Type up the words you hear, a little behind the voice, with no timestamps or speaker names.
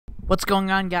What's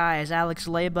going on, guys? Alex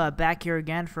Leba back here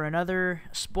again for another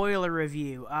spoiler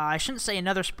review. I shouldn't say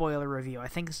another spoiler review. I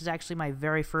think this is actually my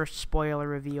very first spoiler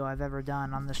review I've ever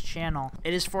done on this channel.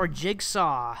 It is for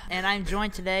Jigsaw, and I'm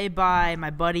joined today by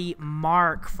my buddy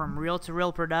Mark from Reel to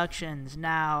Reel Productions.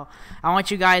 Now, I want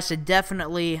you guys to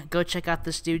definitely go check out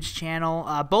this dude's channel.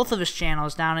 Both of his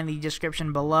channels down in the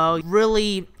description below.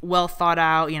 Really well thought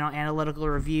out, analytical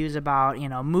reviews about,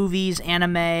 movies,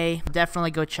 anime.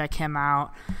 Definitely go check him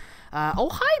out. Oh,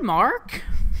 hi, Mark.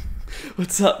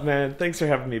 What's up, man? Thanks for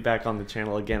having me back on the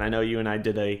channel again. I know you and I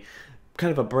did a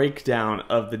kind of a breakdown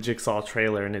of the Jigsaw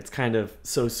trailer, and it's kind of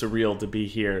so surreal to be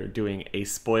here doing a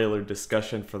spoiler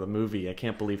discussion for the movie. I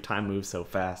can't believe time moves so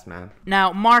fast, man.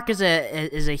 Now, Mark is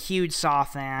a huge Saw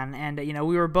fan, and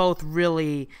we were both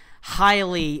really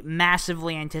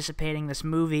massively anticipating this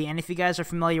movie. And if you guys are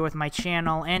familiar with my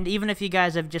channel, and even if you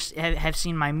guys have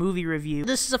seen my movie review,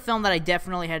 this is a film that I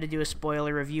definitely had to do a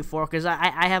spoiler review for, because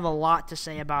I have a lot to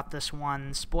say about this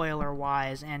one, spoiler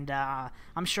wise, and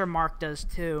I'm sure Mark does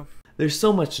too. There's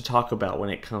so much to talk about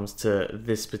when it comes to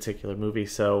this particular movie.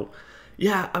 So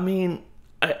yeah, I mean,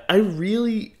 I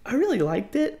really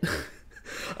liked it.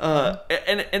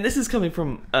 And this is coming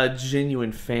from a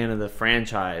genuine fan of the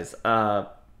franchise.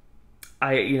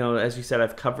 As you said,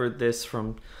 I've covered this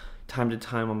from time to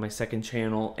time on my second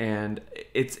channel, and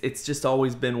it's just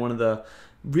always been one of the,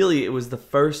 really, it was the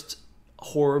first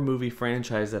horror movie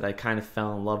franchise that I kind of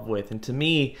fell in love with. And to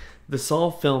me, the Saw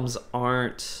films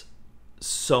aren't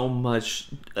so much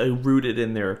rooted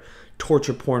in their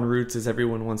torture porn roots, as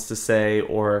everyone wants to say,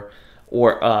 or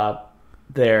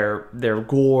their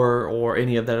gore or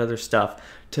any of that other stuff.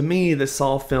 To me, the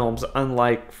Saw films,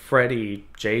 unlike Freddy,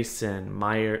 Jason,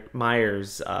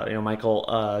 Myers,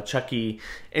 Michael, Chucky,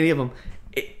 any of them,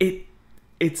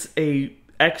 it's a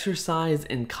exercise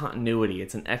in continuity.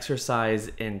 It's an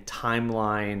exercise in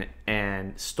timeline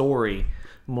and story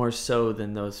more so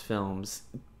than those films.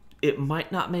 It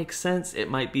might not make sense. It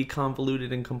might be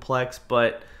convoluted and complex,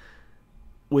 but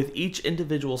with each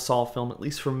individual Saw film, at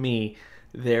least for me,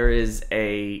 there is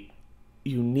a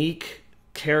unique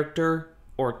character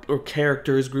or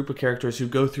group of characters who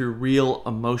go through real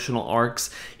emotional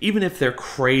arcs. Even if they're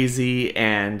crazy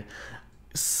and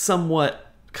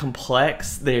somewhat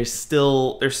complex, they're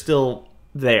still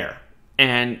there,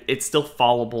 and it's still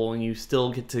followable, and you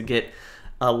still get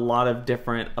a lot of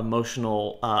different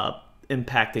emotional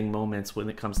impacting moments when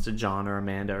it comes to John or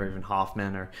Amanda or even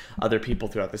Hoffman or other people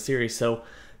throughout the series. So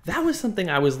that was something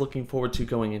I was looking forward to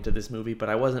going into this movie, but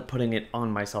I wasn't putting it on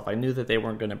myself. I knew that they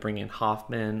weren't going to bring in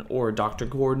Hoffman or Dr.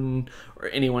 Gordon or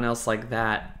anyone else like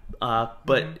that.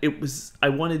 But I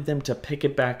wanted them to pick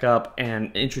it back up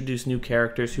and introduce new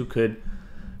characters who could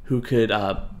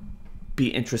be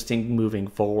interesting moving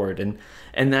forward.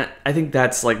 And that, I think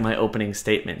that's like my opening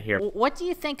statement here. What do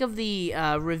you think of the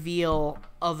reveal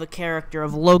of the character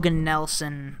of Logan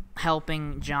Nelson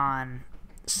helping John?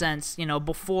 Since,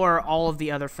 before all of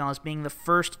the other films, being the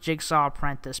first Jigsaw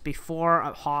apprentice, before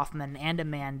Hoffman and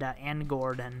Amanda and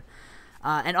Gordon.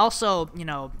 And also,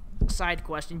 side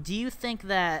question, do you think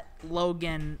that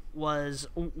Logan was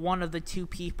one of the two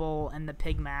people in the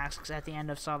pig masks at the end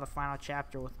of Saw the Final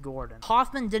Chapter with Gordon?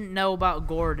 Hoffman didn't know about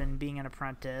Gordon being an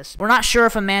apprentice. We're not sure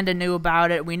if Amanda knew about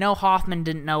it. We know Hoffman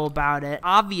didn't know about it.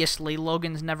 Obviously,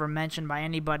 Logan's never mentioned by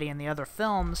anybody in the other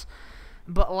films.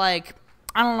 But,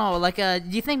 I don't know,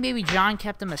 do you think maybe John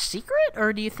kept him a secret?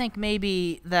 Or do you think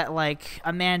maybe that,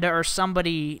 Amanda or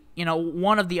somebody,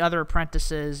 one of the other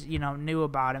apprentices, knew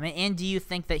about him? And do you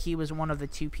think that he was one of the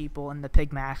two people in the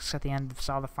pig masks at the end of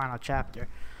Saw the Final Chapter?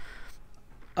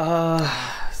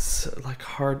 Hard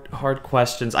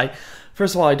questions.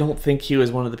 First of all, I don't think he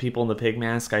was one of the people in the pig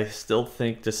mask. I still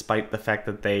think, despite the fact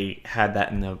that they had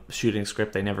that in the shooting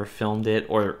script, they never filmed it.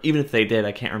 Or even if they did,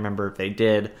 I can't remember if they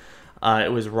did.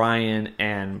 It was Ryan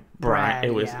and Brad.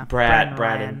 It was yeah. Brad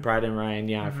and Ryan.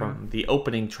 Yeah, from the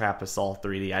opening Trap of Saw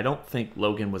 3D. I don't think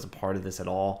Logan was a part of this at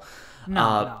all.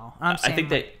 No. I think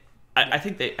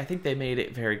they made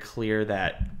it very clear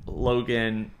that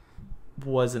Logan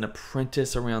was an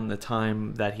apprentice around the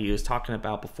time that he was talking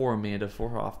about before Amanda, before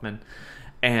Hoffman,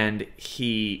 and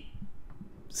he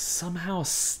somehow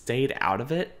stayed out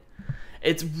of it.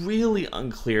 It's really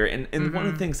unclear, and one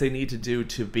of the things they need to do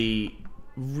to be,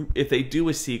 if they do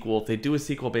a sequel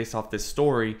based off this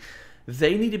story,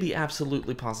 they need to be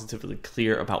absolutely positively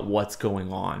clear about what's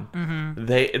going on.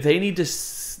 They need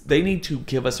to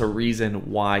give us a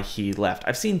reason why he left.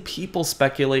 I've seen people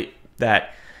speculate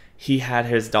that he had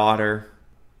his daughter.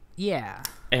 Yeah.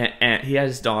 And he had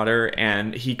his daughter,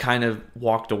 and he kind of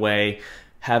walked away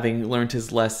having learned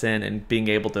his lesson and being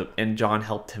able to, and John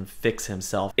helped him fix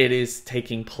himself. It is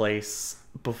taking place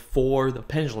before the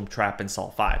pendulum trap in Saw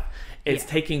 5. It's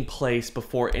taking place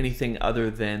before anything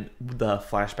other than the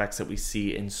flashbacks that we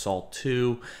see in Saw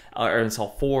 2 or in Saw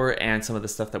 4 and some of the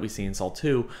stuff that we see in Saw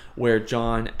 2, where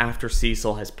John, after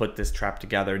Cecil has put this trap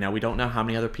together. Now, we don't know how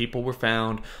many other people were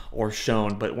found or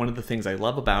shown, but one of the things I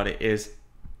love about it is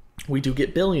we do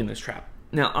get Billy in this trap.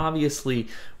 Now, obviously,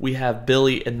 we have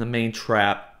Billy in the main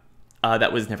trap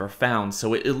that was never found,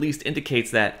 so it at least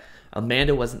indicates that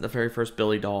Amanda wasn't the very first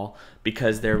Billy doll,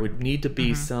 because there would need to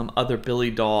be some other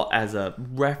Billy doll as a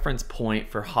reference point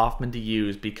for Hoffman to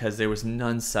use, because there was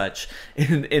none such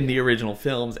in the original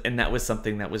films, and that was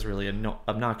something that was really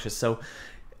obnoxious. So,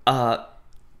 but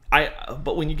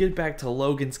when you get back to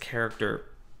Logan's character,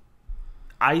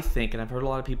 I think, and I've heard a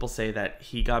lot of people say that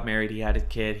he got married, he had a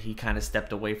kid, he kind of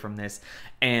stepped away from this,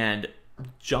 and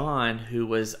John, who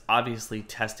was obviously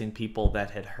testing people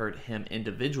that had hurt him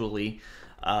individually,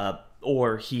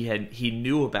 or he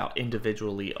knew about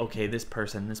individually, okay, this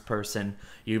person,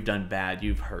 you've done bad,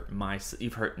 you've hurt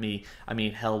me. I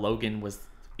mean, hell, Logan was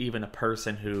even a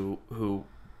person who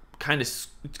kind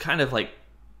of like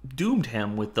doomed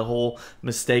him with the whole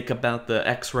mistake about the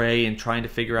X-ray and trying to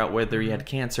figure out whether he had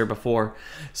cancer before.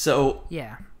 So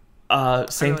yeah,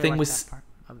 same thing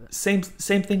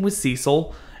with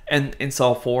Cecil. And in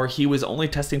Saw 4, he was only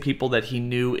testing people that he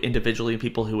knew individually,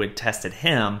 people who had tested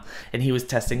him, and he was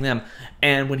testing them.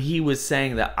 And when he was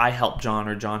saying that I helped John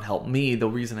or John helped me, the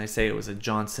reason I say it was a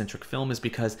John-centric film is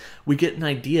because we get an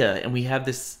idea, and we have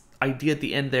this idea at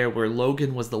the end there where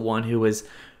Logan was the one who was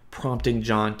prompting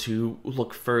John to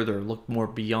look further, look more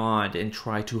beyond, and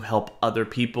try to help other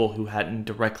people who hadn't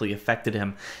directly affected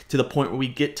him, to the point where we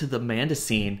get to the Amanda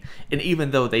scene. And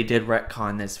even though they did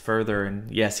retcon this further,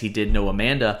 and yes, he did know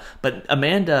Amanda, but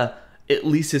Amanda, at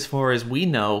least as far as we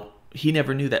know, he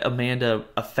never knew that Amanda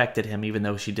affected him, even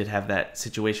though she did have that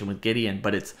situation with Gideon.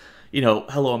 But it's,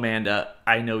 hello, Amanda,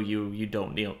 I know you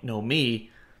don't know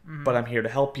me, but I'm here to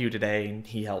help you today, and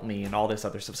he helped me, and all this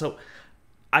other stuff. So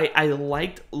I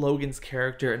liked Logan's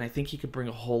character, and I think he could bring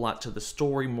a whole lot to the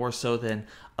story, more so than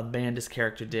Amanda's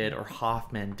character did or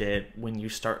Hoffman did when you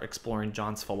start exploring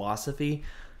John's philosophy.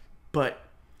 But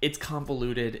it's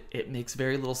convoluted. It makes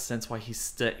very little sense why he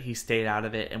stayed out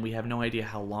of it, and we have no idea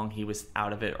how long he was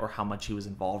out of it or how much he was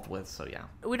involved with. So yeah,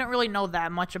 we don't really know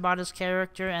that much about his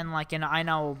character, and I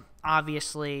know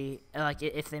obviously,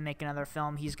 if they make another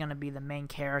film, he's going to be the main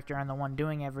character and the one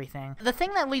doing everything. The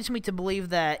thing that leads me to believe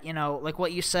that, like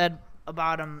what you said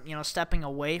about him, stepping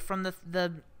away from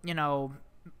the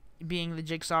being the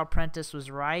Jigsaw apprentice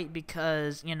was right,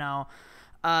 because, in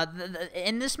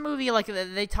this movie,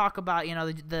 they talk about,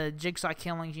 the Jigsaw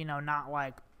killings, not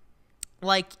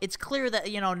like it's clear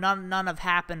that, none have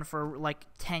happened for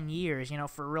 10 years,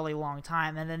 for a really long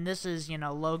time. And then this is,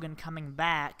 Logan coming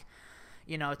back,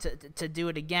 to do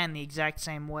it again the exact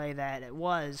same way that it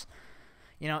was,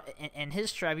 in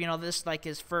his tribe. This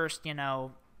his first,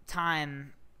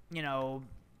 time,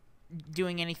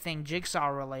 doing anything Jigsaw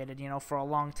related, for a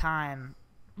long time.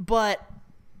 But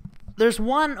there's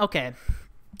one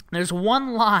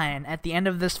line at the end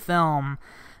of this film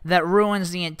that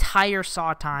ruins the entire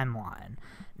Saw timeline.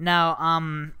 Now,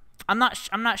 I'm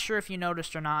not sure if you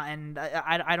noticed or not, and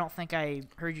I don't think I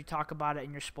heard you talk about it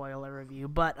in your spoiler review,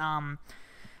 but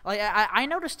I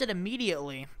noticed it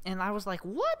immediately, and I was like,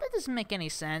 what? That doesn't make any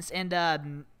sense.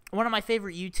 And one of my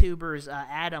favorite YouTubers,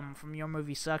 Adam from Your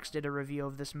Movie Sucks, did a review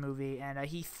of this movie, and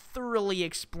he thoroughly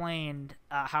explained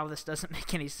how this doesn't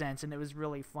make any sense, and it was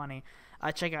really funny.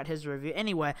 Check out his review.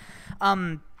 Anyway,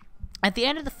 at the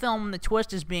end of the film, the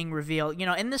twist is being revealed.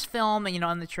 In this film, and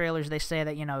in the trailers, they say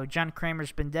that John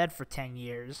Kramer's been dead for 10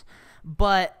 years.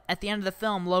 But at the end of the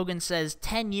film, Logan says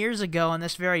 10 years ago in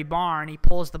this very barn, he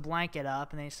pulls the blanket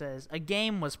up and he says a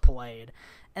game was played.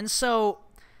 And so,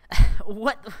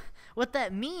 what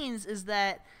that means is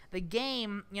that the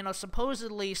game,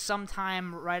 supposedly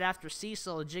sometime right after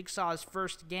Cecil, Jigsaw's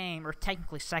first game, or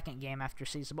technically second game after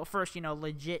Cecil, but first,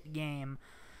 legit game,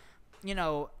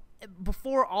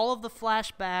 before all of the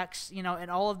flashbacks,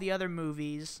 and all of the other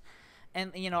movies,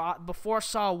 and, before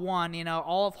Saw 1,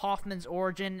 all of Hoffman's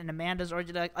origin and Amanda's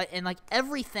origin, and,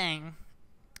 everything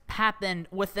happened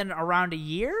within around a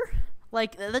year?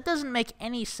 That doesn't make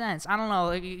any sense. I don't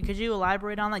know. Could you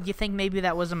elaborate on that? Do you think maybe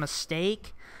that was a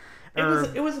mistake? It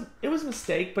was a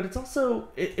mistake, but it's also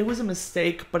it was a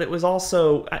mistake, but it was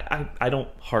also I don't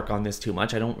hark on this too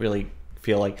much. I don't really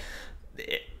feel like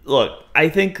look, I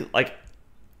think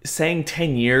saying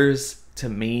 10 years to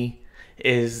me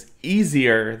is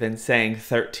easier than saying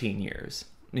 13 years.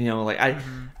 You know, like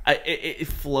it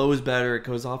flows better. It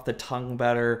goes off the tongue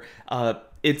better.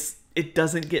 It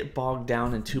doesn't get bogged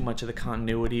down in too much of the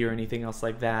continuity or anything else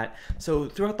like that. So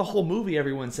throughout the whole movie,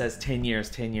 everyone says 10 years,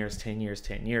 10 years, 10 years,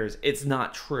 10 years. It's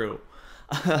not true.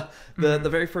 The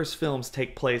very first films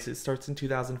take place, it starts in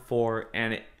 2004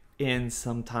 and it ends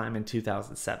sometime in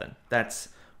 2007. That's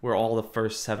where all the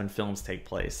first 7 films take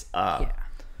place.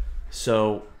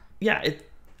 So, yeah,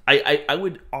 I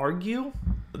would argue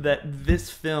that this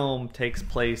film takes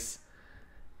place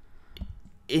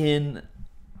in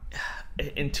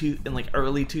like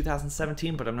early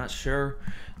 2017, but I'm not sure.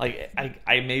 Like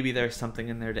I maybe there's something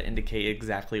in there to indicate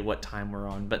exactly what time we're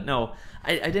on. But no,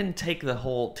 I didn't take the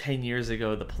whole 10 years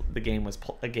ago the game was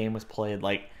played.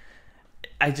 Like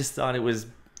I just thought it was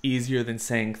easier than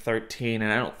saying 13,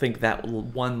 and I don't think that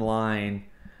one line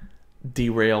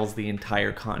derails the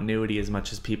entire continuity as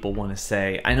much as people want to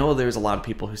say. I know there's a lot of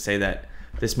people who say that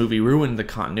this movie ruined the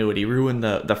continuity, ruined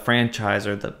the franchise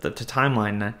or the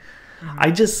timeline.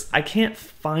 I can't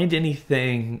find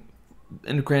anything,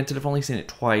 and granted I've only seen it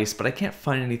twice, but I can't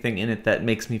find anything in it that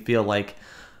makes me feel like,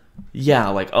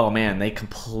 oh man, they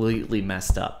completely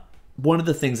messed up. One of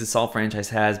the things the Saw franchise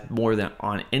has more than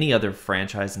on any other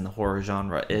franchise in the horror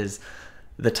genre is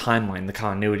the timeline, the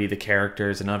continuity, the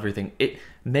characters, and everything. It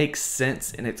makes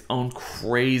sense in its own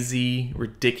crazy,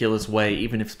 ridiculous way,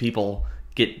 even if people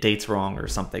get dates wrong or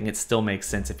something. It still makes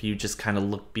sense if you just kind of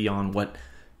look beyond what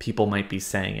people might be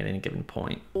saying at any given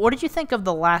point. What did you think of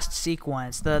the last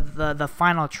sequence, the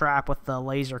final trap with the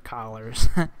laser collars?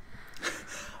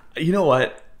 You know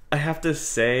what? I have to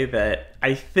say that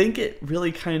I think it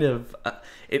really kind of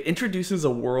it introduces a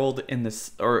world in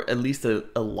this, or at least a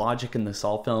logic in the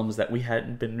Saw films that we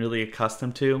hadn't been really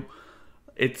accustomed to.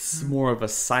 It's more of a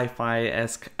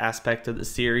sci-fi-esque aspect of the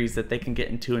series that they can get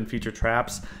into in future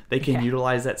traps. They can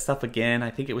utilize that stuff again. I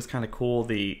think it was kind of cool.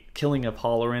 The killing of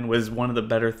Halloran was one of the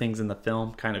better things in the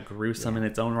film, kind of gruesome in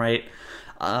its own right.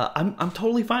 I'm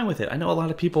totally fine with it. I know a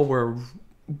lot of people were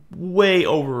way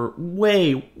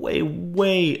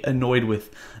annoyed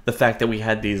with the fact that we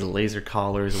had these laser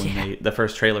collars when the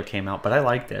first trailer came out, but I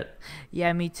liked it.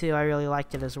 Yeah, me too. I really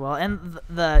liked it as well. And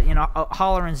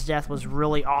Halloran's death was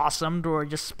really awesome, or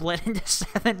just split into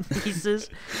 7 pieces.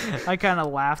 I kind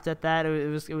of laughed at that.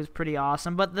 It was pretty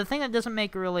awesome. But the thing that doesn't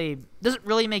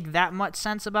really make that much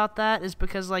sense about that is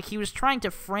because like he was trying to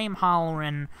frame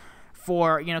Halloran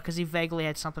for, because he vaguely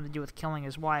had something to do with killing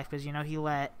his wife, because he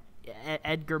let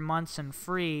Edgar Munson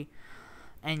free,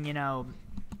 and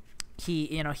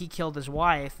he killed his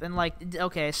wife. And like,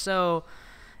 okay, so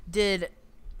did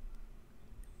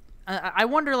I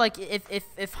wonder, like,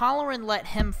 if Halloran let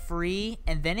him free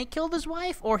and then he killed his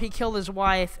wife, or he killed his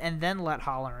wife and then let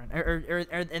Halloran, or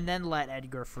and then let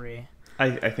Edgar free?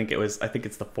 I think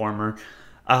it's the former.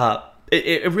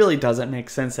 It really doesn't make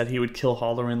sense that he would kill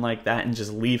Halloran like that and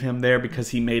just leave him there, because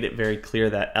he made it very clear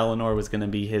that Eleanor was going to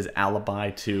be his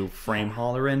alibi to frame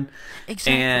Halloran.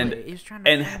 Exactly. And he was trying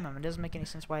to frame him. It doesn't make any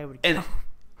sense why he would kill him.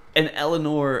 And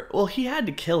Eleanor, well, he had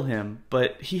to kill him,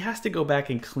 but he has to go back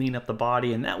and clean up the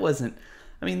body, and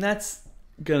that's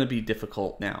gonna be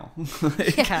difficult now.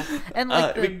 And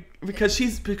like because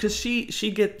she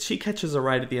catches her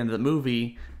right at the end of the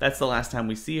movie. That's the last time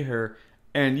we see her.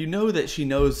 And that she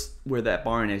knows where that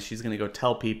barn is. She's going to go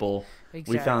tell people,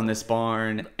 we found this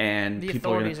barn, and the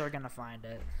people authorities are going to find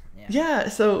it. Yeah,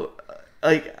 so,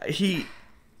 like,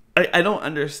 I don't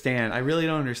understand. I really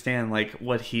don't understand, like,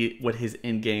 what his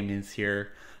end game is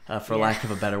here, for lack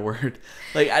of a better word.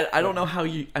 Like, I don't know how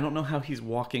he's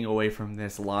walking away from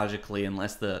this logically,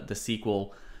 unless the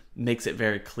sequel makes it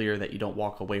very clear that you don't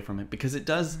walk away from it, because it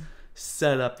does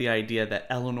set up the idea that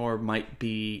Eleanor might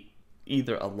be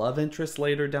either a love interest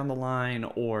later down the line,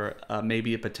 or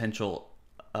maybe a potential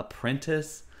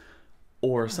apprentice,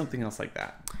 or something else like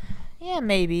that. Yeah,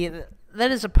 maybe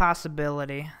that is a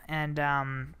possibility, and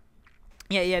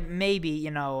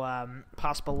maybe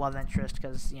possible love interest,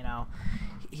 because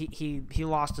he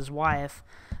lost his wife,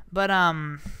 but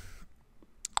and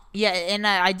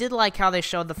I did like how they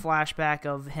showed the flashback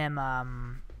of him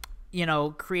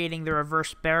creating the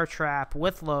reverse bear trap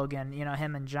with Logan,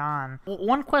 him and John.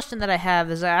 One question that I have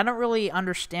is that I don't really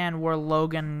understand where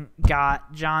Logan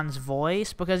got John's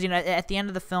voice, because, at the end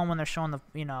of the film when they're showing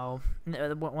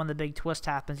when the big twist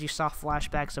happens, you saw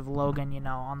flashbacks of Logan,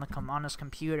 on his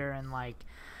computer, and like,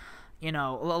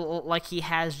 like he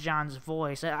has John's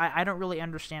voice. I don't really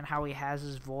understand how he has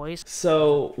his voice.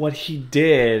 So what he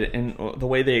did, and the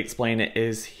way they explain it,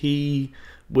 is he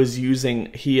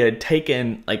had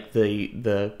taken like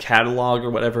the catalog or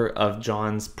whatever of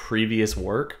John's previous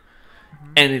work,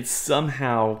 and it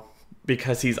somehow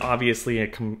because he's obviously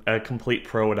a complete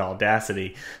pro at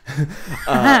Audacity,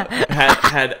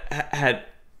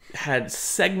 had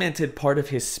segmented part of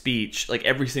his speech, like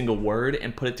every single word,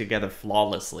 and put it together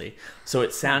flawlessly. So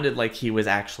it sounded like he was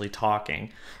actually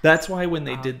talking. That's why when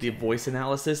they did the voice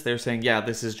analysis, they're saying, yeah,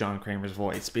 this is John Kramer's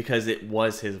voice, because it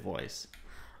was his voice.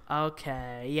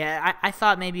 Okay, yeah, I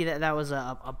thought maybe that was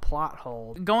a plot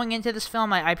hole. Going into this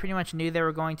film, I pretty much knew they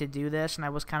were going to do this, and I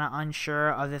was kind of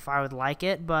unsure of if I would like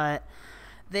it, but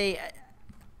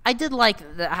I did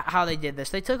like how they did this.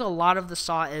 They took a lot of the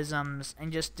Saw-isms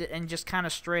and just kind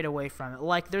of strayed away from it.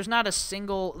 Like, there's not a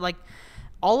single, like,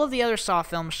 all of the other Saw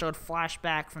films showed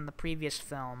flashback from the previous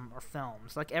film or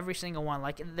films. Like, every single one.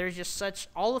 Like, there's just such,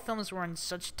 all the films were in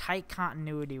such tight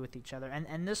continuity with each other.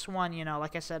 And this one, you know,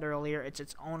 like I said earlier, it's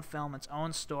its own film, its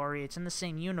own story. It's in the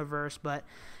same universe, but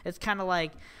it's kind of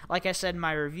like I said in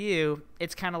my review,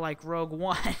 it's kind of like Rogue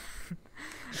One.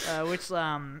 Which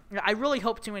I really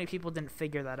hope too many people didn't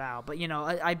figure that out. But, you know,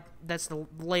 I that's the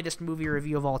latest movie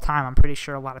review of all time. I'm pretty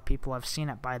sure a lot of people have seen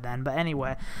it by then. But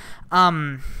anyway,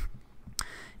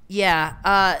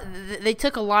 yeah, they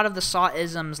took a lot of the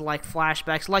Saw-isms like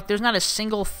flashbacks. Like, there's not a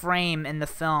single frame in the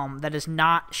film that is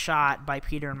not shot by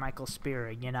Peter and Michael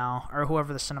Spierig, you know, or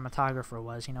whoever the cinematographer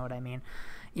was, you know what I mean?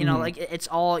 You know, like, it's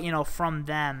all, you know, from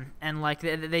them. And, like,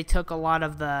 they took a lot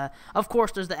of the... Of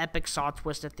course, there's the epic Saw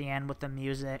twist at the end with the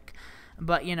music.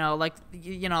 But, you know, like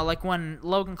when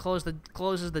Logan closes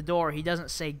the door, he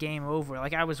doesn't say game over.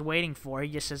 Like, I was waiting for. He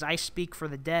just says, I speak for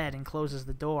the dead, and closes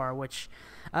the door, which...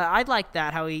 I like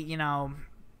that, how he, you know,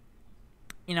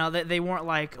 they weren't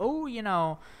like, oh, you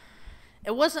know...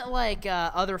 It wasn't like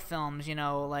other films, you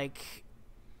know, like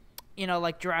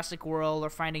Jurassic World or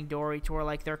Finding Dory, to where,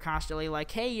 like, they're constantly like,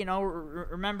 hey, you know,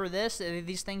 remember this?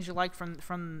 These things you liked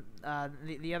from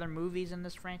the other movies in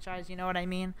this franchise, you know what I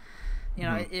mean? You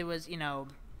know, it was, you know,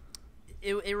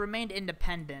 it remained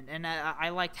independent, and I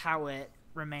liked how it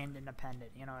remained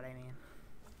independent, you know what I mean?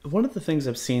 One of the things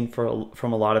I've seen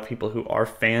from a lot of people who are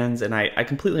fans, and I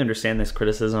completely understand this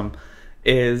criticism,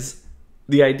 is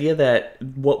the idea that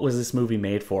what was this movie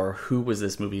made for? Who was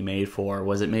this movie made for?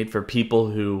 Was it made for people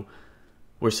who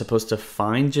were supposed to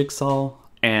find Jigsaw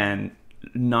and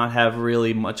not have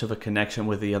really much of a connection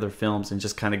with the other films and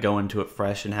just kind of go into it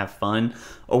fresh and have fun?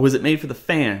 Or was it made for the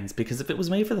fans? Because if it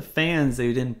was made for the fans,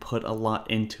 they didn't put a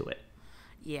lot into it.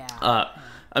 Yeah.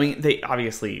 I mean, they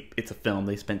obviously, it's a film.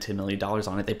 They spent $10 million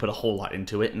on it. They put a whole lot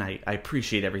into it, and I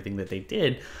appreciate everything that they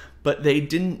did. But they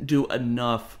didn't do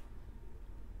enough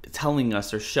telling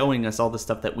us or showing us all the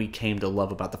stuff that we came to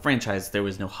love about the franchise. There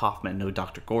was no Hoffman, no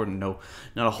Dr. Gordon, not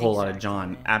a whole lot of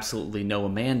John, absolutely no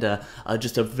Amanda,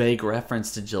 just a vague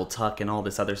reference to Jill Tuck and all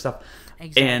this other stuff.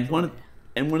 Exactly.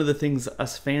 And one of the things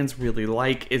us fans really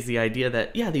like is the idea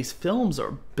that, yeah, these films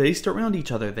are based around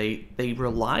each other. They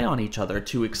rely on each other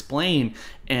to explain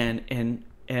and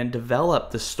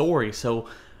develop the story.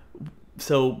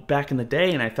 So back in the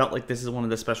day, and I felt like this is one of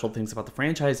the special things about the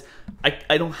franchise,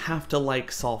 I don't have to like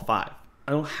Saw 5.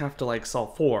 I don't have to like Saw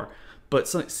 4. But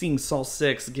seeing Saw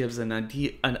 6 gives an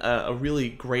idea, a really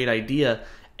great idea,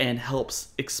 and helps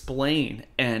explain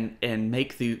and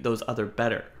make those other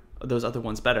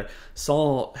ones better.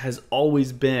 Saw has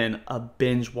always been a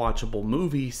binge watchable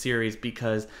movie series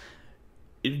because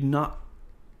not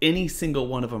any single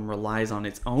one of them relies on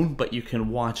its own, but you can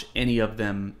watch any of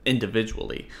them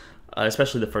individually,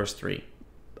 especially the first three.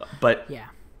 But yeah,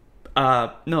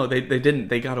 no, they didn't.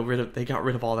 They got rid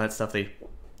of all that stuff. They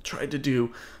tried to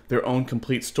do their own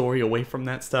complete story away from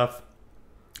that stuff.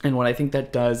 And what I think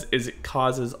that does is it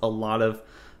causes a lot of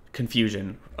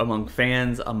confusion among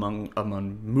fans, among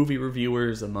movie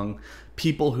reviewers, among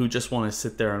people who just want to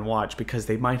sit there and watch, because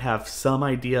they might have some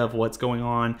idea of what's going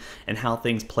on and how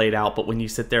things played out, but when you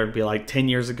sit there and be like, 10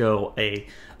 years ago a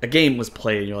game was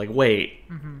played, and you're like, wait,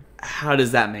 how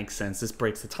does that make sense? This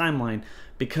breaks the timeline,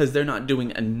 because they're not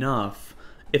doing enough.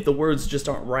 If the words just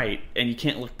aren't right and you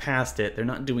can't look past it, they're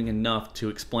not doing enough to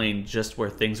explain just where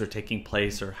things are taking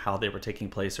place or how they were taking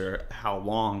place or how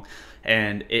long,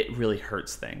 and it really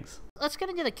hurts things. Let's get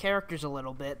into the characters a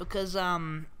little bit, because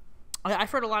I've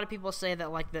heard a lot of people say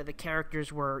that, like, the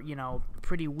characters were, you know,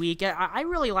 pretty weak. I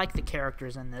really like the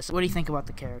characters in this. What do you think about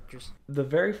the characters? The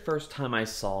very first time I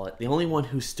saw it, the only one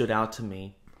who stood out to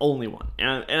me, only one,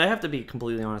 and I have to be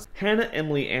completely honest, Hannah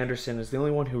Emily Anderson is the only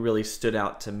one who really stood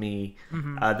out to me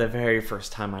the very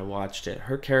first time I watched it.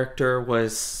 Her character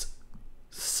was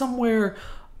somewhere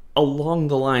along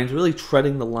the lines, really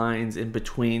treading the lines in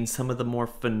between some of the more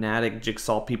fanatic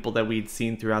Jigsaw people that we'd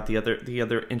seen throughout the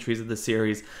other entries of the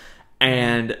series,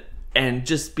 and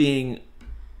just being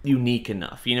unique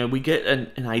enough. You know, we get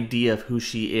an idea of who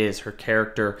she is, her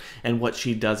character, and what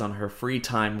she does on her free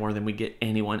time more than we get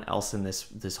anyone else in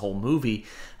this whole movie.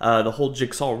 The whole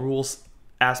Jigsaw rules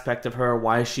aspect of her,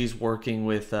 why she's working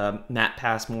with Matt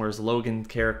Passmore's Logan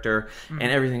character, and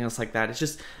everything else like that. It's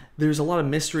just, there's a lot of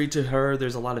mystery to her.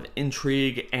 There's a lot of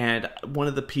intrigue, and one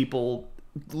of the people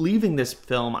leaving this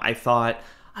film, I thought,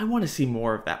 I want to see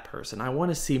more of that person. I want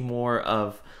to see more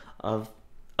of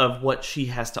what she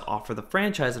has to offer the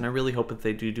franchise, and I really hope if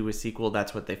they do a sequel,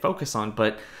 that's what they focus on.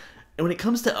 But when it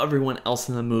comes to everyone else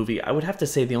in the movie, I would have to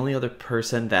say the only other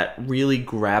person that really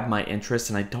grabbed my interest,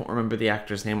 and I don't remember the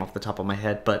actor's name off the top of my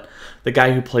head, but the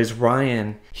guy who plays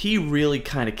Ryan, he really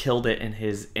kind of killed it in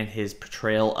his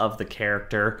portrayal of the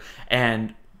character,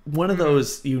 and one of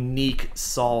those unique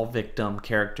Saw victim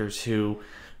characters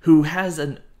who has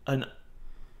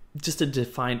just a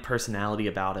defined personality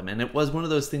about him. And it was one of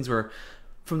those things where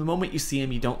from the moment you see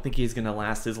him, you don't think he's going to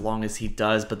last as long as he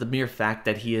does, but the mere fact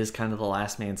that he is kind of the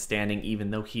last man standing,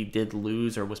 even though he did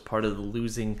lose or was part of the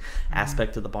losing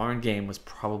aspect of the barn game, was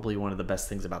probably one of the best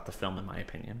things about the film, in my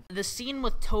opinion. The scene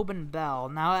with Tobin Bell.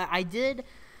 Now,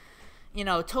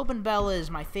 Tobin Bell is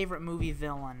my favorite movie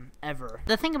villain ever.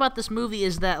 The thing about this movie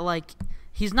is that, like,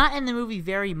 he's not in the movie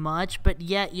very much, but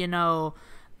yet,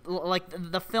 like,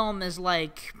 the film is,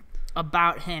 like,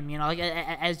 about him, like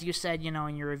as you said,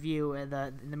 in your review,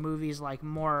 the movie's like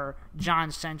more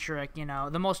John-centric,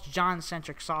 the most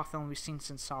John-centric Saw film we've seen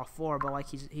since Saw 4, but like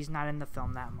he's not in the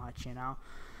film that much,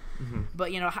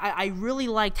 But I really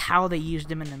liked how they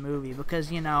used him in the movie because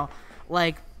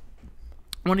like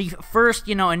when he first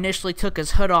initially took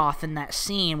his hood off in that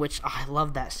scene, which I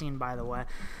love that scene, by the way.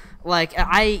 Like,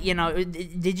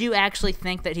 did you actually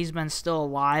think that he's been still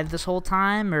alive this whole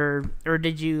time, or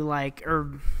did you like,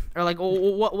 or like,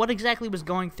 what exactly was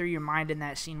going through your mind in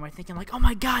that scene? Were you thinking like, oh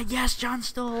my God, yes, John's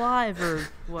still alive, or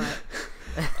what?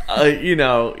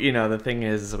 The thing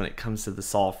is, when it comes to the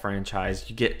Saw franchise,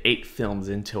 you get 8 films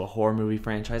into a horror movie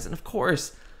franchise, and of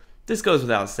course, this goes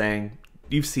without saying.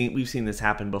 We've seen this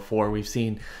happen before. We've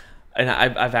seen, and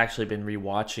I've actually been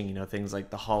rewatching, things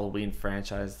like the Halloween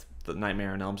franchise, the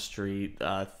Nightmare on Elm Street,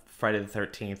 Friday the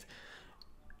 13th.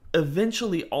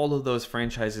 Eventually, all of those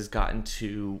franchises got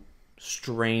into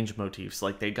strange motifs.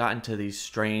 Like, they got into these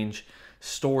strange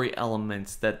story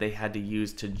elements that they had to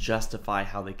use to justify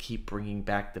how they keep bringing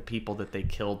back the people that they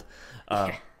killed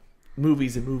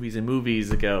movies and movies and movies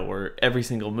ago, or every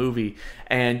single movie.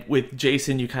 And with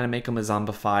Jason, you kind of make him a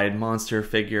zombified monster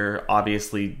figure.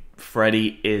 Obviously,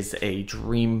 Freddy is a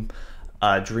dream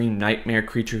nightmare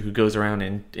creature who goes around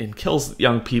and kills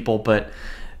young people. But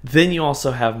then you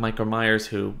also have Michael Myers,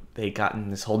 who they got in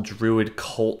this whole druid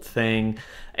cult thing,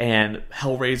 and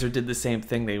Hellraiser did the same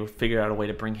thing. They figured out a way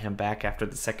to bring him back after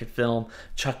the second film.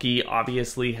 Chucky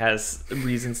obviously has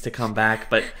reasons to come back,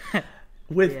 but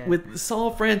with the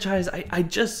Saw franchise, I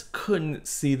just couldn't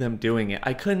see them doing it.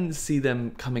 I couldn't see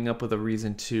them coming up with a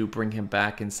reason to bring him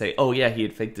back and say, oh yeah, he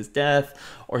had faked his death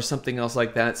or something else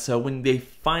like that. So when they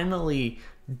finally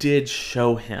did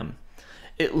show him,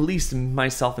 at least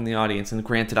myself in the audience, and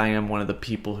granted I am one of the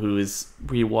people who has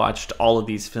rewatched all of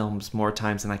these films more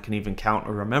times than I can even count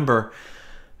or remember,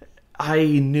 I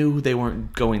knew they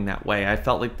weren't going that way. I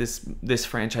felt like this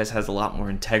franchise has a lot more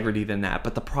integrity than that.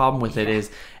 But the problem with it is,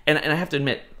 and I have to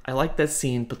admit, I like that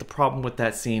scene, but the problem with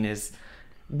that scene is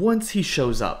once he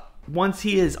shows up, once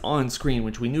he is on screen,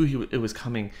 which we knew it was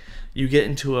coming, you get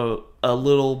into a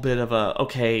little bit of a,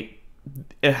 okay,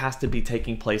 it has to be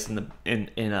taking place in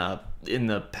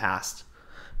the past.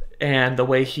 And the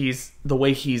way he's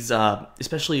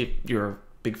especially if you're a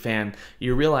big fan,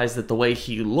 you realize that the way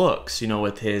he looks,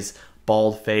 with his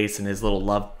bald face and his little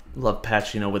love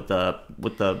patch, with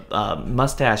the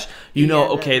mustache,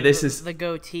 this is the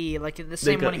goatee, like the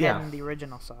same one he had in the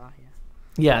original Saw.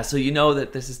 Yeah, so you know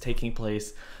that this is taking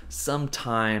place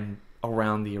sometime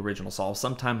around the original Saw,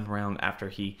 sometime around after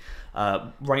he,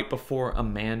 right before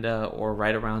Amanda, or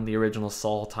right around the original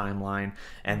Saw timeline,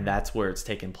 and that's where it's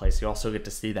taking place. You also get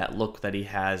to see that look that he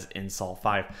has in Saw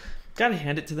 5. Gotta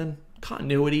hand it to them.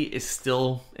 Continuity is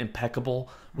still impeccable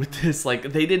with this.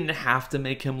 Like, they didn't have to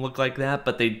make him look like that,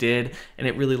 but they did, and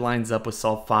it really lines up with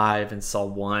Saw 5 and Saw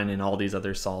 1 and all these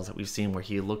other Saws that we've seen where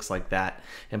he looks like that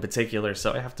in particular.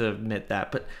 So I have to admit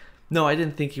that. But no, I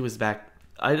didn't think he was back.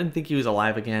 I didn't think he was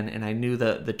alive again, and I knew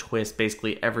the twist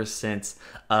basically ever since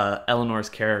Eleanor's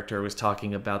character was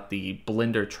talking about the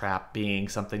blender trap being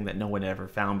something that no one had ever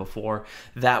found before.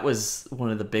 That was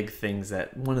one of the big things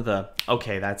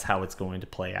okay, that's how it's going to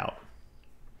play out.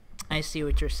 I see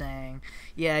what you're saying.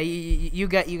 Yeah, you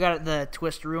got the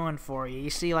twist ruined for you. You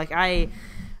see, like I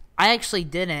I actually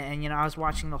didn't, and I was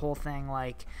watching the whole thing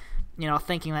like,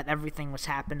 thinking that everything was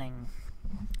happening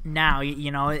now,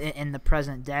 in the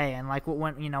present day, and like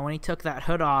when when he took that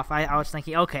hood off, I was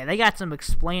thinking, okay, they got some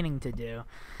explaining to do,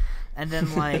 and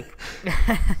then like.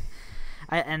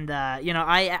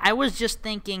 I was just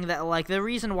thinking that like the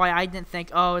reason why I didn't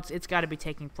think it's got to be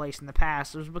taking place in the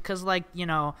past was because like you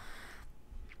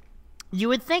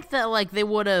would think that like they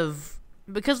would have,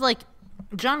 because like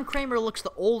John Kramer looks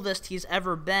the oldest he's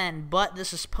ever been, but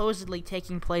this is supposedly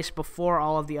taking place before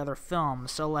all of the other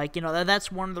films, so like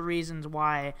that's one of the reasons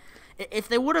why if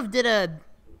they would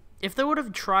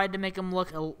have tried to make him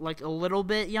look like a little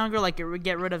bit younger, like it would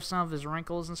get rid of some of his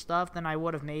wrinkles and stuff, then I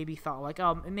would have maybe thought like,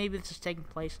 oh, maybe this is taking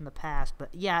place in the past. But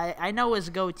yeah, I know his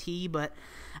goatee, but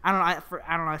I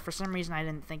don't know. For some reason, I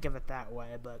didn't think of it that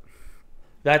way. But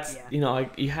that's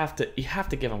like you have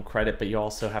to give him credit, but you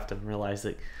also have to realize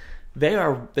that they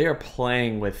are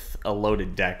playing with a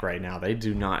loaded deck right now. They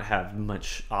do not have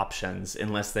much options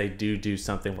unless they do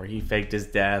something where he faked his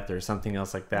death or something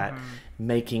else like that,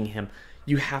 making him.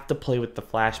 You have to play with the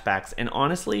flashbacks. And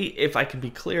honestly, if I can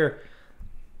be clear,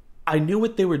 I knew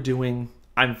what they were doing.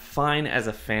 I'm fine as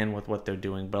a fan with what they're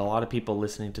doing, but a lot of people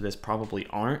listening to this probably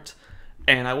aren't.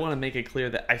 And I want to make it clear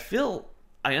that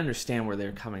I understand where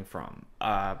they're coming from.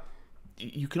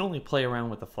 You can only play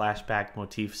around with the flashback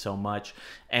motif so much.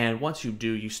 And once you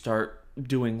do, you start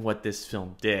doing what this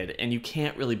film did. And you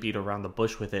can't really beat around the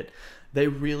bush with it. They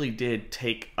really did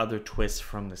take other twists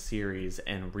from the series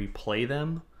and replay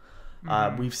them.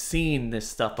 We've seen this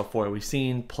stuff before. We've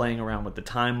seen playing around with the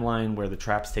timeline where the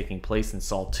trap's taking place in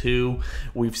Saw 2.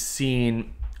 We've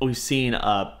seen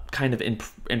kind of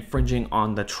infringing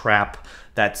on the trap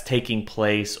that's taking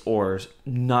place or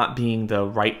not being the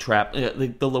right trap.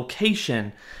 The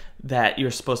location that you're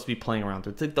supposed to be playing around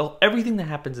with. Everything that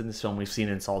happens in this film we've seen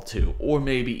in Saw 2, or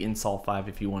maybe in Saw 5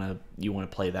 if you want to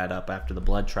play that up after the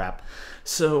blood trap.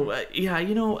 So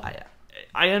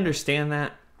I understand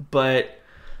that, but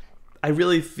I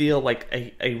really feel like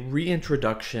a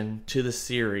reintroduction to the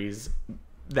series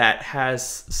that has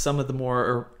some of the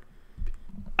more,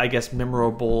 I guess,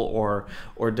 memorable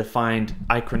or defined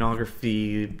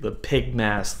iconography, the pig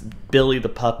mask, Billy the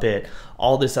puppet,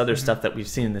 all this other stuff that we've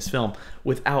seen in this film,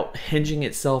 without hinging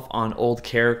itself on old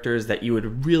characters that you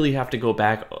would really have to go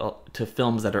back to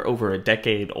films that are over a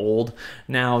decade old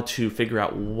now to figure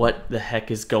out what the heck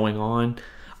is going on.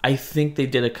 I think they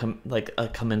did a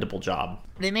commendable job.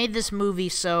 They made this movie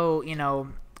so,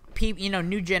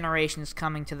 new generations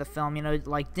coming to the film,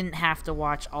 like didn't have to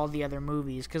watch all the other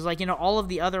movies, because like all of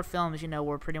the other films,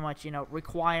 were pretty much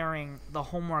requiring the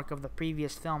homework of the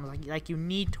previous films. Like you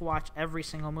need to watch every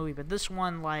single movie, but this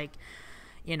one like,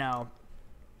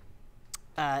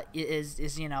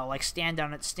 is like stands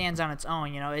on its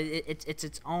own. It's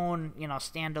its own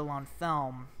standalone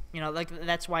film. Like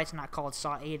that's why it's not called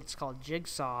Saw 8, it's called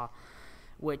Jigsaw,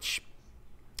 which,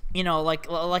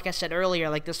 like I said earlier,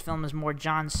 like this film is more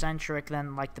John-centric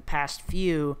than like the past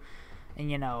few, and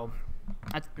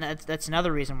that's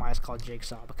another reason why it's called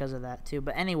Jigsaw, because of that too.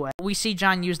 But anyway, we see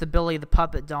John use the Billy the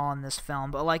puppet doll in this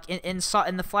film, but like in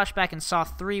the flashback in Saw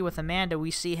 3 with Amanda,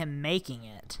 we see him making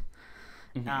it.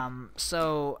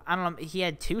 So I don't know, he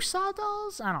had 2 Saw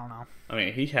dolls? I don't know. I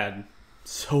mean, he had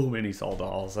so many Saw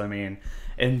dolls. I mean,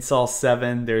 in Saw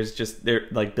 7, they're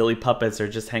like Billy puppets are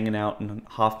just hanging out in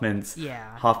Hoffman's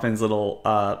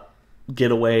little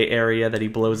getaway area that he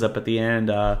blows up at the end.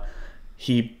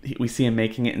 We see him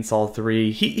making it in Saw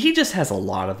 3. He just has a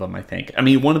lot of them, I think. I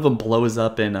mean, one of them blows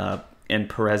up in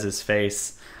Perez's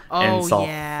face in Saw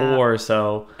 4.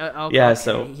 So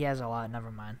so he has a lot. Never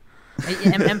mind.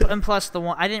 and plus the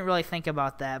one, I didn't really think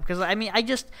about that, because I mean, I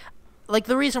just. Like,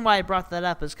 the reason why I brought that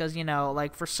up is because,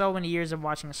 like, for so many years of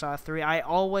watching Saw 3, I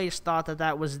always thought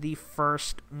that was the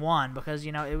first one, because,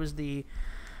 it was the,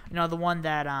 the one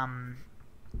that,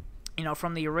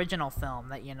 from the original film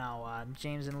that,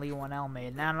 James and Lee Wanell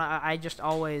made. And I just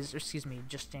always,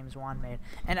 just James Wan made.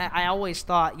 And I always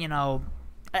thought,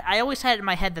 I always had it in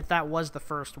my head that was the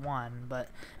first one,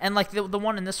 and like the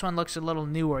one in this one looks a little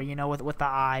newer, with the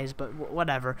eyes, but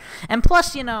whatever. And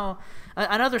plus,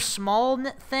 another small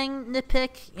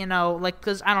nitpick, like,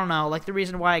 because I don't know, like the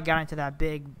reason why I got into that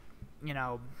big,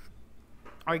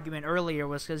 argument earlier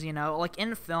was because like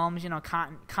in films,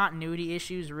 continuity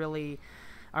issues really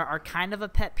are kind of a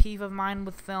pet peeve of mine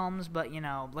with films, but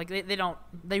like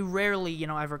they rarely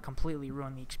ever completely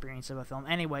ruin the experience of a film.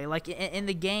 Anyway, like in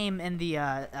the game, in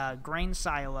the grain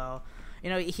silo,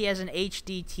 he has an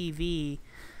HD TV,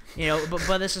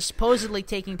 but this is supposedly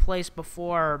taking place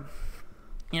before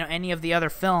any of the other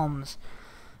films,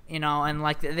 You know, and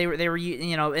like they were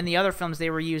you know, in the other films they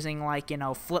were using like, you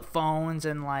know, flip phones,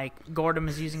 and like Gordon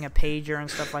was using a pager and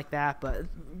stuff like that. But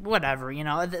whatever, you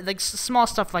know, like small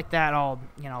stuff like that, I'll,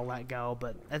 you know, let go.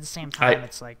 But at the same time,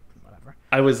 it's like whatever.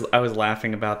 I was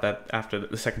laughing about that after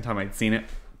the second time I'd seen it,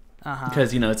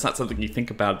 because you know, it's not something you think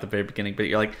about at the very beginning, but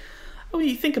you're like, oh,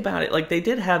 you think about it, like they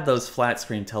did have those flat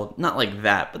screen not like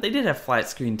that, but they did have flat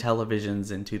screen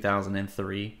televisions in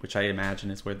 2003, which I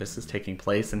imagine is where this is taking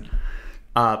place. And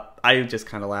I just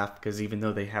kind of laughed because even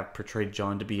though they have portrayed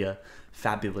John to be a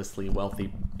fabulously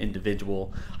wealthy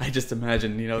individual, I just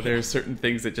imagine, you know, there's certain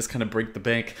things that just kind of break the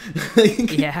bank.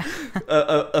 Yeah.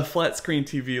 a flat screen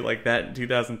TV like that in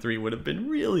 2003 would have been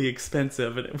really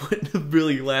expensive, and it wouldn't have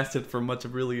really lasted for much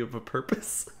of really of a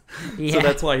purpose. Yeah. So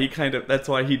that's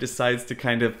why he decides to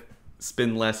kind of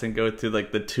spend less and go to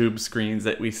like the tube screens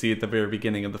that we see at the very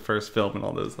beginning of the first film and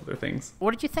all those other things. What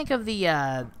did you think of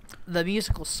the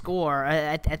musical score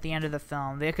at the end of the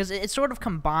film? Because it sort of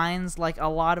combines like a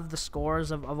lot of the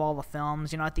scores of all the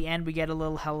films. You know, at the end we get a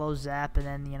little Hello Zepp, and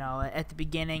then, you know, at the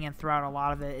beginning and throughout a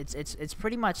lot of it, it's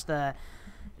pretty much the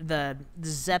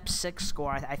Zepp 6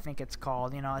 score, I think it's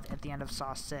called. You know, at the end of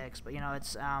Saw 6, but you know,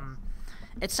 it's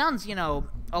it sounds, you know,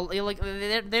 like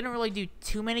they don't really do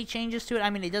too many changes to it. I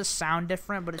mean, it does sound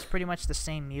different, but it's pretty much the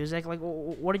same music. Like,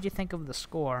 what did you think of the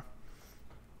score?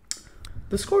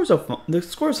 The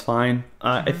score's fine.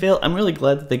 I'm really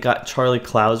glad that they got Charlie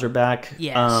Clouser back.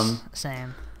 Yes,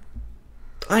 same.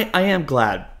 I am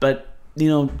glad, but you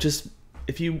know, just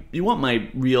if you want my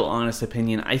real honest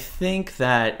opinion, I think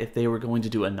that if they were going to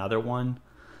do another one,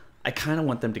 I kind of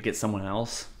want them to get someone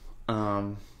else.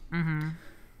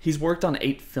 He's worked on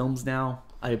 8 films now.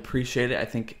 I appreciate it. I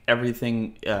think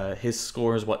everything, his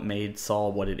score is what made Saw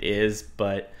what it is,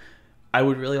 but I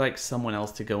would really like someone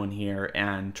else to go in here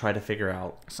and try to figure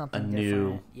out something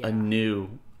a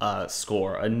new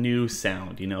score, a new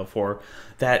sound, you know, for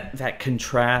that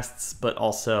contrasts but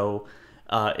also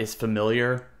is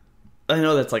familiar. I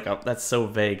know that's so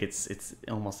vague. It's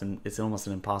almost an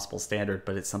impossible standard,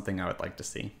 but it's something I would like to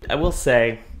see. I will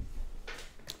say,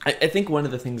 I think one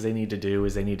of the things they need to do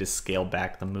is they need to scale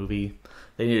back the movie.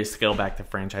 They need to scale back the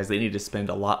franchise. They need to spend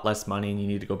a lot less money, and you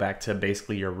need to go back to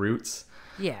basically your roots.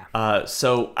 Yeah.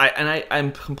 So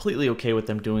I'm completely okay with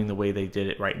them doing the way they did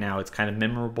it right now. It's kind of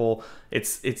memorable.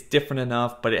 It's different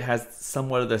enough, but it has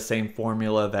somewhat of the same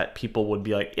formula that people would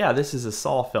be like, yeah, this is a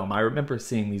Saw film. I remember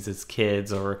seeing these as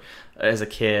kids, or as a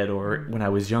kid, or when I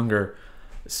was younger.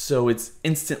 So it's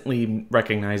instantly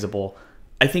recognizable.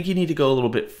 I think you need to go a little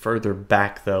bit further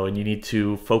back, though, and you need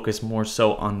to focus more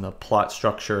so on the plot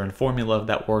structure and formula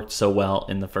that worked so well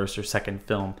in the first or second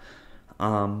film.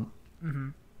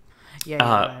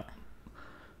 Yeah.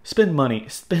 Spend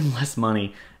less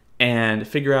money, and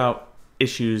figure out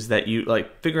issues that you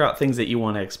like. Figure out things that you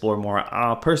want to explore more.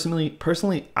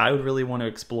 Personally, I would really want to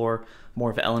explore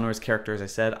more of Eleanor's character. As I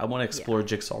said, I want to explore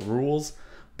Jigsaw rules,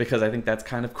 because I think that's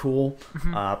kind of cool.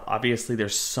 Obviously,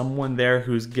 there's someone there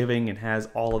who's giving and has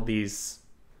all of these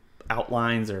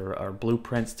outlines or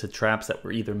blueprints to traps that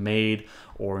were either made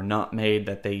or not made,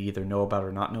 that they either know about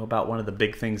or not know about. One of the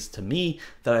big things to me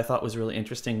that I thought was really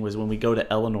interesting was when we go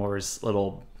to Eleanor's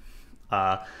little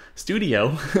studio,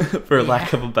 for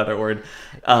lack of a better word,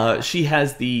 she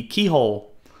has the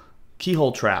keyhole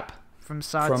trap from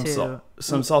Saw 2.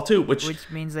 Saw 2,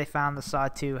 which means they found the Saw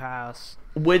 2 house.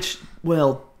 Which,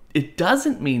 well, it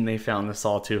doesn't mean they found the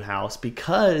Saw 2 house,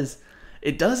 because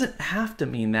it doesn't have to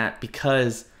mean that,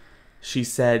 because she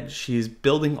said she's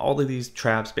building all of these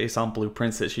traps based on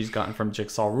blueprints that she's gotten from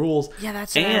Jigsaw rules. Yeah,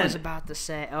 that's what I was about to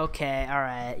say. Okay, all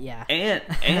right, yeah.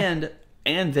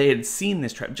 And they had seen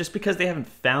this trap. Just because they haven't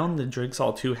found the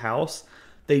Jigsaw 2 house,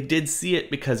 they did see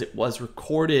it because it was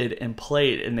recorded and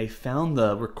played, and they found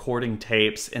the recording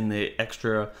tapes in the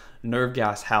extra nerve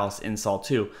gas house in Saw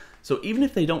 2. So even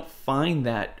if they don't find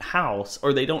that house,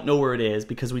 or they don't know where it is,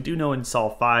 because we do know in Saw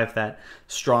 5 that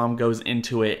Strom goes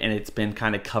into it and it's been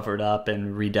kind of covered up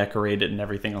and redecorated and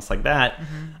everything else like that,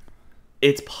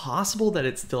 it's possible that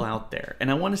it's still out there.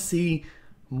 And I want to see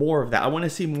more of that. I want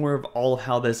to see more of all of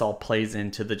how this all plays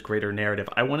into the greater narrative.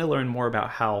 I want to learn more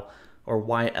about how or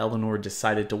why Eleanor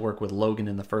decided to work with Logan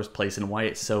in the first place, and why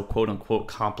it's so quote-unquote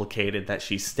complicated that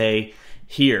she stay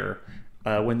here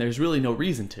when there's really no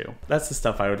reason to. That's the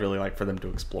stuff I would really like for them to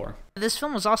explore. This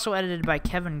film was also edited by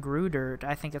Kevin Grudert,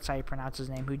 I think that's how you pronounce his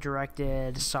name, who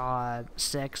directed Saw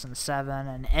 6 and 7,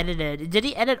 and edited... Did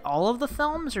he edit all of the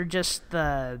films, or just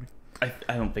the... I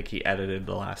don't think he edited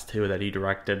the last 2 that he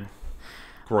directed.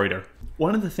 Gruyter.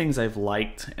 One of the things I've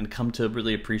liked and come to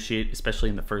really appreciate, especially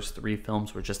in the first 3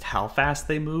 films, were just how fast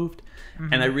they moved.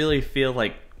 And I really feel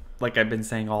like like I've been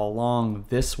saying all along,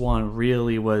 this one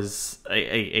really was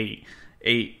a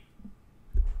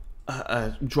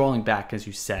drawing back, as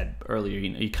you said earlier.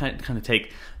 You kind of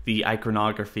take the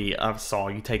iconography of Saw,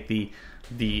 you take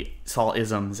the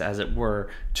Saw-isms, as it were,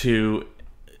 to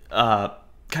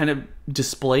kind of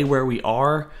display where we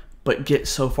are, but get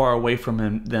so far away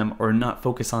from them, or not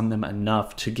focus on them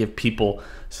enough to give people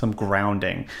some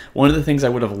grounding. One of the things I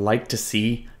would have liked to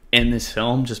see in this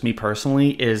film, just me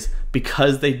personally, is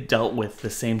because they dealt with the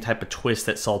same type of twist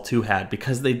that Saw 2 had,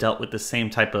 because they dealt with the same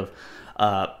type of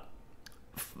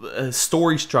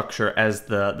story structure as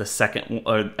the second,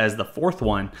 or as the fourth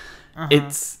one.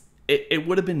 It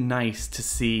would have been nice to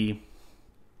see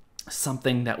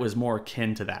something that was more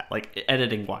akin to that, like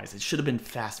editing wise. It should have been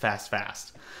fast.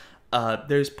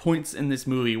 There's points in this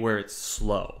movie where it's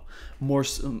slow, more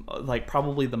like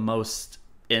probably the most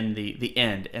in the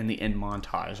end and the end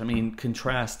montage. I mean,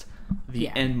 contrast the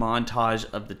end montage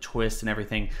of the twist and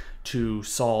everything to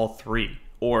Saw 3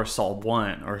 or Saw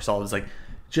 1 or Saw. It's like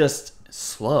just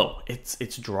slow. It's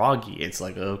droggy. It's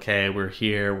like, okay, we're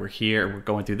here, we're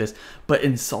going through this. But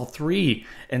in Saw 3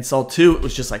 and Saw 2, it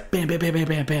was just like bam, bam, bam, bam,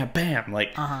 bam, bam, bam.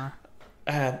 Like,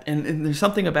 and there's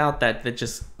something about that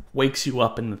just wakes you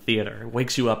up in the theater,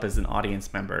 wakes you up as an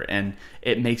audience member, and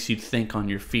it makes you think on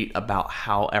your feet about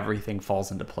how everything falls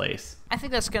into place. I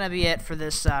think that's going to be it for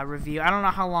this review. I don't know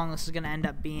how long this is going to end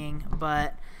up being,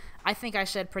 but I think I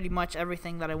said pretty much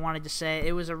everything that I wanted to say.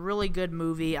 It was a really good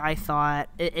movie, I thought.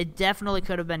 It definitely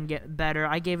could have been better.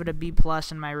 I gave it a B+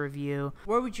 in my review.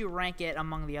 Where would you rank it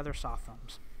among the other Saw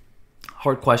films?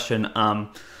 Hard question. I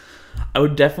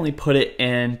would definitely put it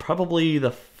in probably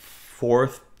the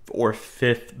 4th or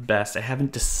 5th best. I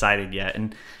haven't decided yet.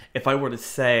 And if I were to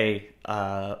say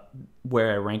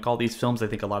where I rank all these films, I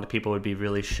think a lot of people would be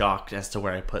really shocked as to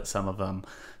where I put some of them.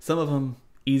 Some of them,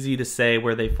 easy to say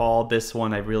where they fall. This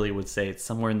one, I really would say it's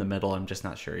somewhere in the middle. I'm just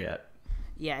not sure yet.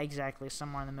 Yeah, exactly.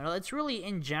 Somewhere in the middle. It's really,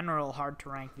 in general, hard to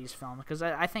rank these films because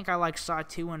I think I like Saw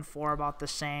 2 and 4 about the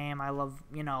same. I love,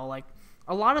 like,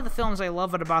 a lot of the films I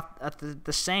love it about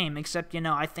the same, except,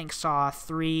 I think Saw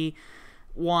 3,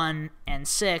 1, and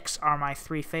 6 are my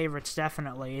 3 favorites,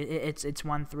 definitely. It's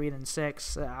 1, 3, then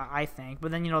 6, I think.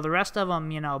 But then, the rest of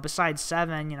them, besides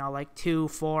 7, like 2,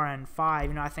 4, and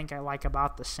 5, I think I like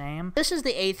about the same. This is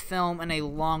the 8th film in a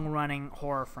long-running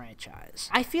horror franchise.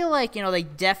 I feel like, they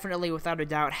definitely, without a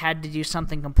doubt, had to do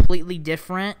something completely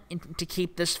different to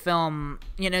keep this film,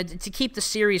 to keep the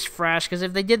series fresh, because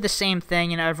if they did the same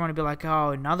thing, everyone would be like,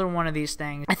 oh, another one of these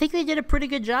things. I think they did a pretty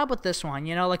good job with this one,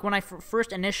 like when I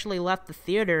first initially left the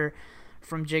theater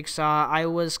from Jigsaw, I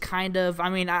was kind of,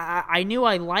 I knew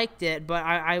I liked it, but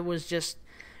I was just,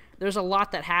 there's a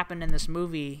lot that happened in this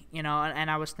movie, and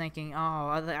I was thinking, oh,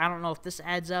 I don't know if this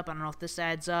adds up,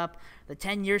 the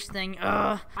 10 years thing,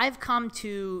 I've come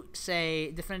to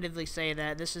definitively say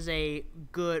that this is a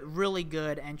really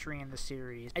good entry in the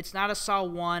series. It's not a Saw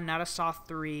 1, not a Saw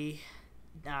 3,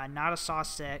 not a Saw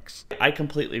 6. I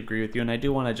completely agree with you, and I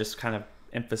do want to just kind of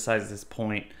emphasize this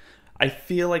point. I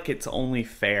feel like it's only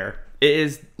fair. It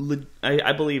is.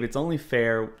 I believe it's only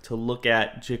fair to look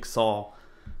at Jigsaw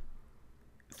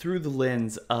through the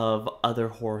lens of other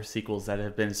horror sequels that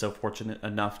have been so fortunate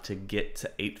enough to get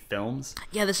to 8 films.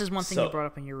 Yeah, this is one thing you brought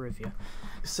up in your review.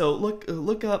 So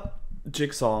look up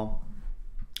Jigsaw,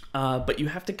 but you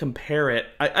have to compare it.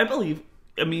 I believe.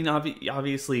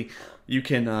 Obviously, you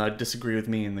can disagree with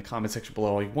me in the comment section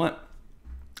below all you want.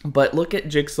 But look at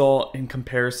Jigsaw in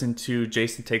comparison to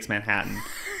Jason Takes Manhattan.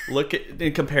 Look at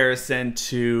in comparison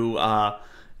to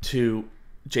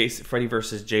Freddy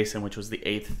vs. Jason, which was the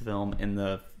 8th film in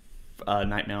the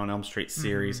Nightmare on Elm Street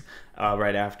series,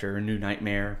 right after New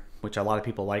Nightmare, which a lot of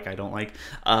people like. I don't like.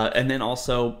 And then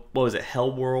also, what was it?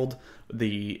 Hell World,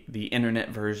 the internet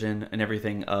version and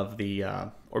everything of the,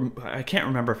 or I can't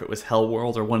remember if it was Hell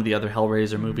World or one of the other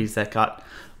Hellraiser movies that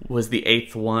was the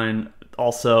 8th one.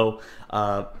 Also,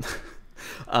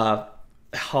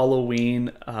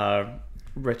 Halloween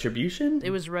Retribution.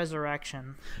 It was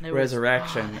Resurrection.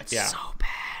 Resurrection. It's yeah. So bad.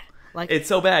 Like, it's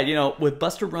so bad, with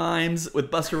Busta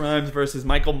Rhymes versus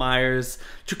Michael Myers.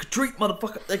 Trick or treat,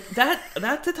 motherfucker. Like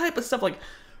that's the type of stuff. Like,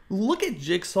 look at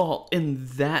Jigsaw in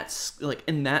that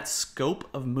scope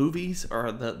of movies,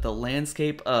 or the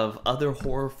landscape of other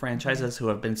horror franchises who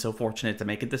have been so fortunate to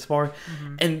make it this far,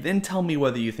 and then tell me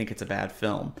whether you think it's a bad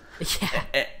film.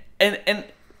 Yeah. And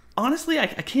honestly, I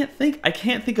can't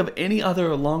think of any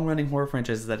other long-running horror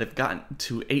franchises that have gotten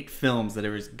to 8 films that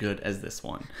are as good as this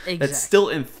one. Exactly. That's still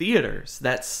in theaters.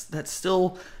 That's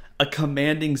still a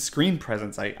commanding screen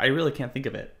presence. I really can't think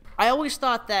of it. I always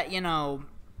thought that,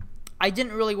 I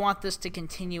didn't really want this to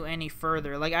continue any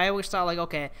further. Like, I always thought, like,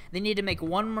 okay, they need to make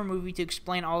one more movie to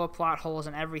explain all the plot holes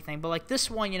and everything. But, like, this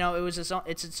one, you know,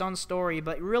 it's its own story,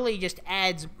 but it really just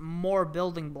adds more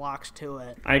building blocks to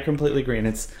it. I completely agree, and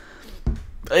it's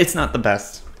not the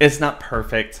best. It's not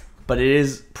perfect, but it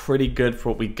is pretty good for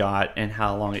what we got and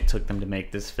how long it took them to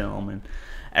make this film and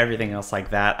everything else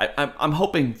like that. I'm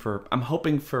hoping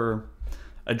for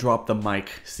a drop the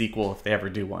mic sequel if they ever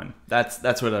do one.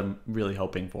 That's what I'm really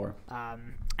hoping for.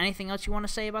 Anything else you want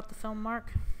to say about the film,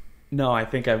 Mark? No, I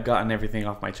think I've gotten everything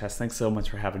off my chest. Thanks so much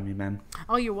for having me, man.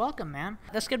 Oh, you're welcome, man.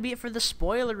 That's going to be it for the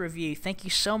spoiler review. Thank you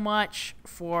so much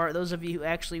for those of you who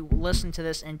actually listened to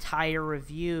this entire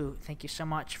review. Thank you so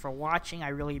much for watching. I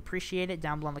really appreciate it.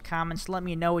 Down below in the comments, let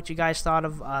me know what you guys thought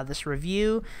of this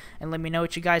review, and let me know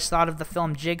what you guys thought of the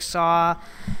film Jigsaw.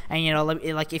 And, you know,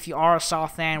 like, if you are a Saw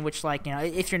fan, which, like, you know,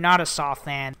 if you're not a Saw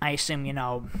fan, I assume, you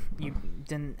know, you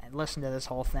didn't listen to this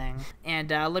whole thing. And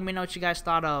let me know what you guys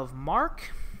thought of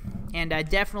Mark. And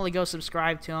definitely go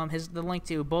subscribe to him. The link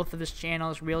to both of his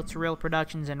channels, Real to Real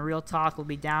Productions and Real Talk, will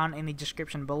be down in the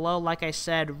description below. Like I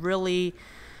said, really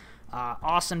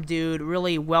awesome dude,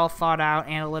 really well thought out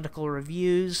analytical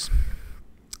reviews,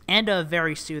 and a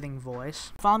very soothing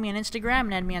voice. Follow me on Instagram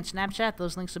and add me on Snapchat.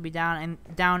 Those links will be down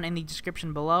in the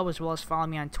description below, as well as follow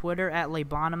me on Twitter at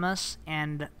Labonimus,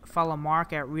 and follow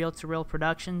Mark at Real to Real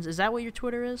Productions. Is that what your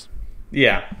Twitter is?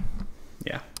 Yeah.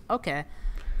 Okay.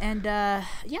 And, yeah,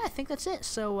 I think that's it.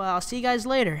 So, I'll see you guys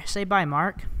later. Say bye,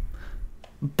 Mark.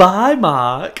 Bye,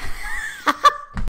 Mark.